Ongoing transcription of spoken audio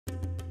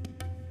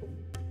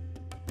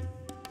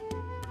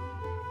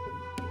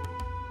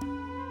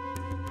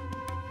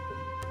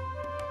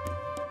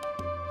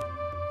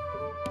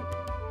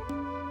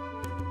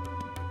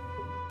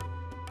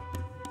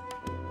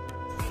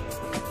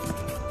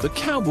The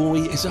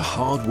cowboy is a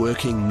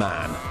hard-working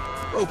man.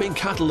 Roping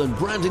cattle and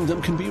branding them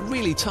can be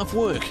really tough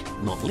work,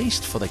 not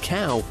least for the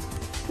cow.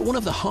 But one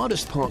of the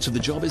hardest parts of the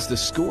job is the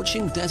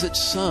scorching desert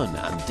sun,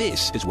 and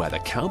this is where the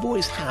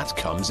cowboy's hat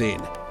comes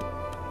in.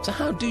 So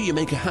how do you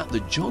make a hat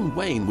that John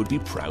Wayne would be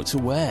proud to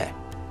wear?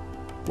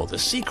 Well, the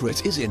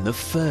secret is in the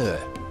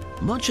fur.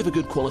 Much of a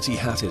good quality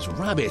hat is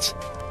rabbit,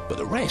 but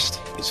the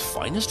rest is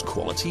finest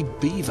quality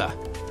beaver.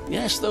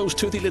 Yes, those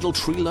toothy little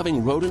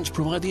tree-loving rodents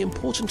provide the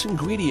important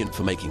ingredient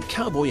for making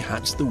cowboy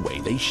hats the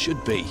way they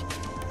should be.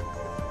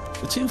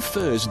 The two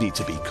furs need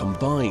to be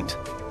combined.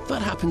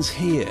 That happens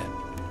here.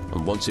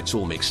 And once it's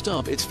all mixed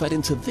up, it's fed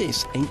into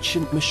this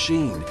ancient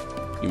machine.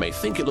 You may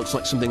think it looks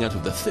like something out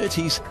of the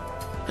 30s,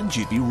 and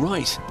you'd be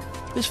right.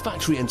 This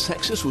factory in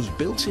Texas was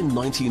built in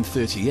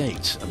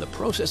 1938, and the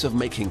process of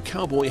making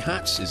cowboy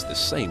hats is the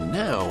same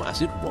now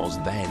as it was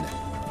then.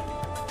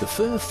 The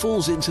fur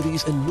falls into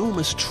these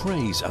enormous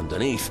trays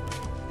underneath.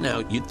 Now,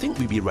 you'd think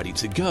we'd be ready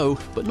to go,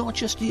 but not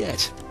just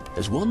yet.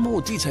 There's one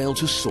more detail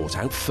to sort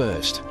out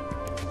first.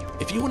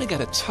 If you want to get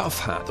a tough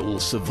hat that will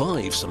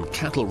survive some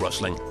cattle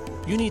rustling,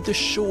 you need the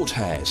short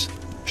hairs.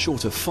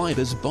 Shorter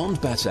fibers bond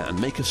better and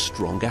make a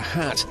stronger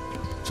hat.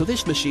 So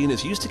this machine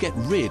is used to get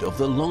rid of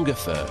the longer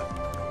fur.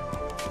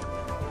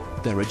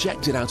 They're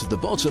ejected out of the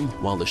bottom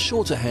while the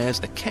shorter hairs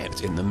are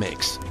kept in the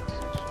mix.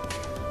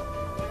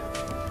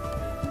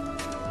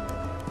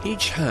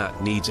 Each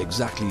hat needs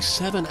exactly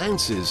 7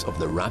 ounces of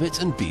the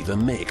rabbit and beaver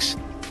mix.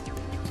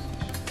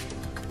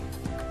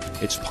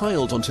 It's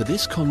piled onto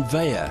this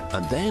conveyor,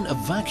 and then a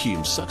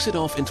vacuum sucks it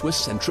off into a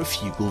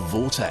centrifugal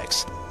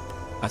vortex.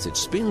 As it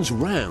spins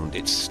round,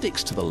 it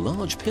sticks to the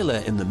large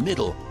pillar in the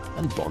middle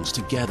and bonds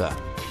together.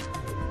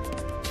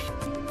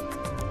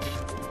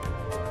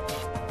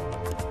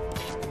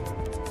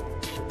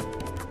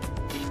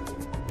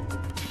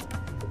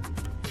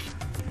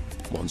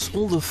 Once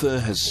all the fur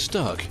has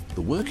stuck,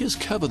 the workers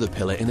cover the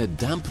pillar in a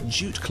damp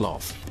jute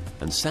cloth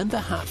and send the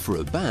hat for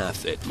a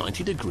bath at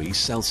 90 degrees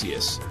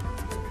Celsius.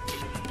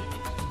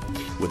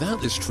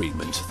 Without this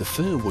treatment, the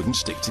fur wouldn't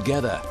stick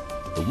together.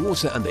 The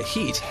water and the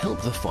heat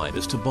help the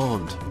fibers to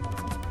bond.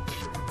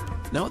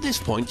 Now at this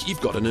point, you've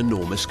got an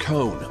enormous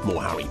cone,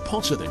 more Harry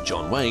Potter than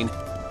John Wayne,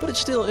 but it's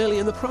still early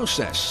in the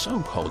process, so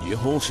hold your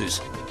horses.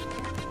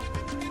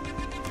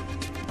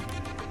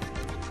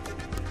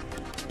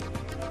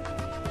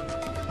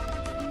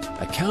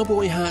 A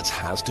cowboy hat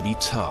has to be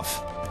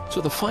tough,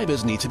 so the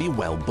fibers need to be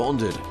well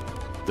bonded.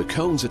 The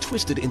cones are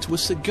twisted into a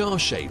cigar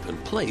shape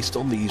and placed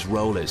on these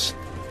rollers.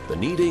 The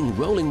kneading,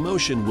 rolling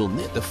motion will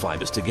knit the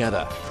fibers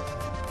together.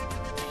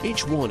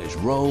 Each one is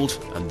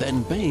rolled and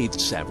then bathed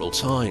several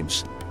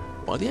times.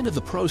 By the end of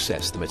the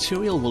process, the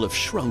material will have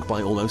shrunk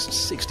by almost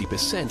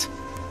 60%,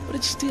 but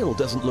it still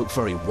doesn't look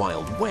very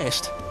Wild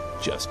West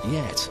just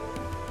yet.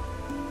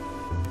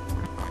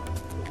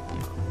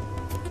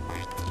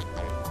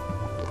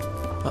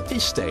 At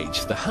this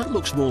stage, the hat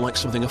looks more like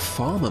something a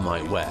farmer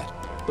might wear,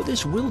 but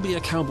this will be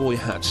a cowboy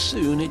hat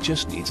soon, it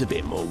just needs a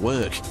bit more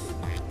work.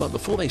 But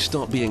before they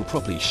start being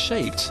properly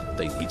shaped,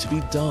 they need to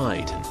be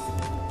dyed.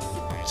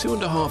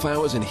 2.5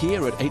 hours in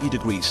here at 80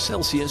 degrees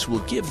Celsius will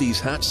give these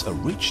hats a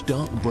rich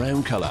dark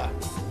brown color.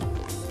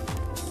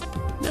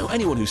 Now,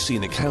 anyone who's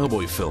seen a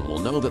cowboy film will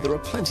know that there are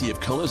plenty of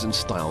colors and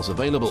styles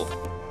available.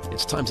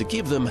 It's time to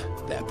give them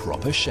their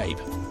proper shape.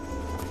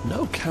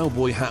 No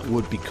cowboy hat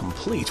would be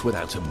complete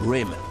without a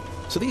brim,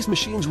 so these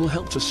machines will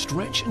help to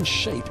stretch and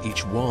shape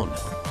each one.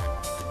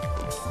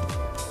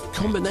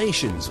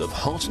 Combinations of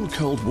hot and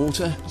cold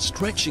water,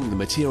 stretching the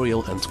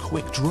material and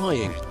quick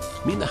drying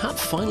mean the hat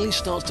finally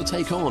starts to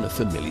take on a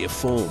familiar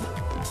form.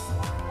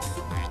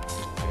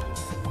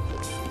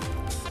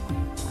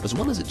 As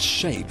well as its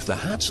shape, the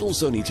hats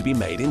also need to be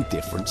made in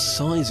different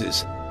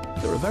sizes.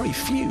 There are very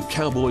few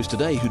cowboys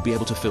today who'd be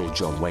able to fill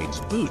John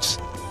Wayne's boots,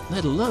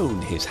 let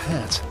alone his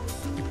hat.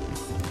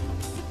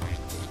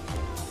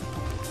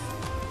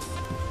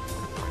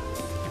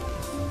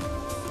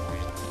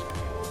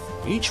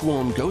 Each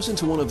one goes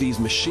into one of these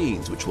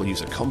machines, which will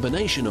use a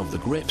combination of the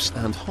grips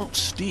and hot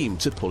steam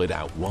to pull it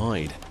out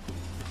wide.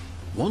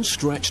 Once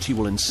stretched, he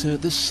will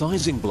insert the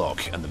sizing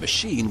block and the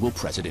machine will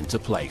press it into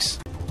place.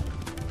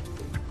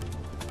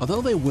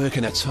 Although they work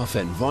in a tough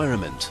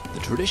environment, the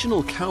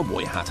traditional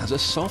cowboy hat has a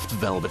soft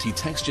velvety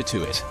texture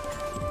to it.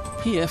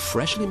 Here,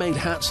 freshly made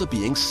hats are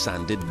being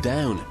sanded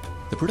down.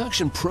 The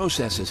production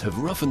processes have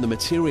roughened the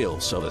material,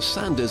 so the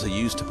sanders are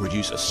used to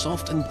produce a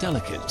soft and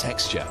delicate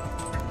texture.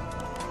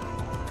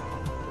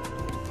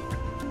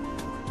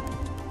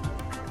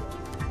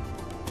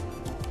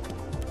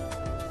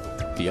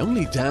 The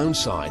only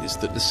downside is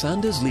that the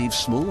sanders leave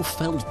small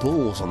felt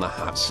balls on the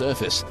hat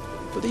surface,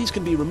 but these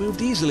can be removed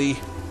easily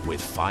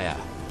with fire.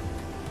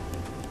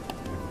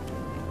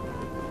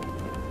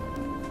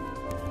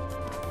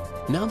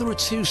 Now there are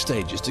 2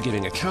 stages to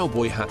giving a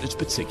cowboy hat its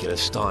particular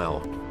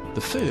style.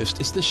 The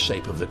first is the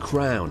shape of the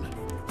crown.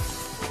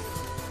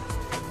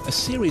 A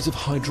series of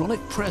hydraulic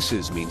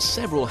presses means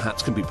several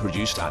hats can be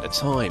produced at a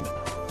time.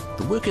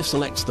 The worker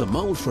selects the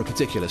mold for a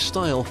particular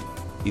style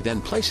He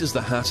then places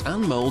the hat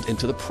and mold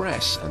into the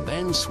press and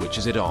then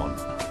switches it on.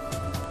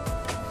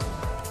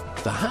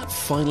 The hat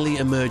finally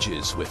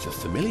emerges with the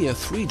familiar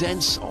 3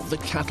 dents of the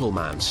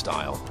cattleman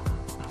style.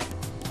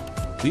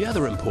 The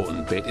other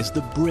important bit is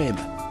the brim.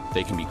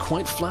 They can be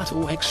quite flat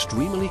or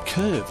extremely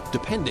curved,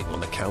 depending on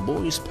the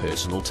cowboy's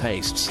personal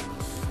tastes.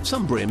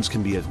 Some brims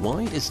can be as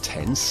wide as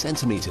 10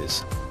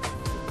 centimeters.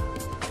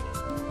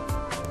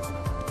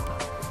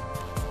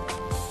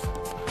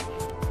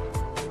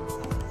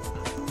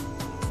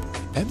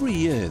 Every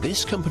year,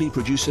 this company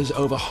produces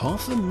over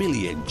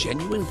 500,000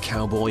 genuine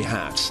cowboy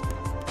hats.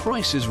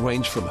 Prices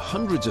range from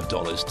hundreds of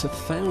dollars to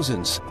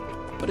thousands,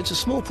 but it's a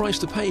small price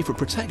to pay for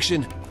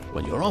protection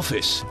when your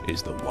office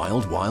is the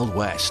Wild Wild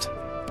West.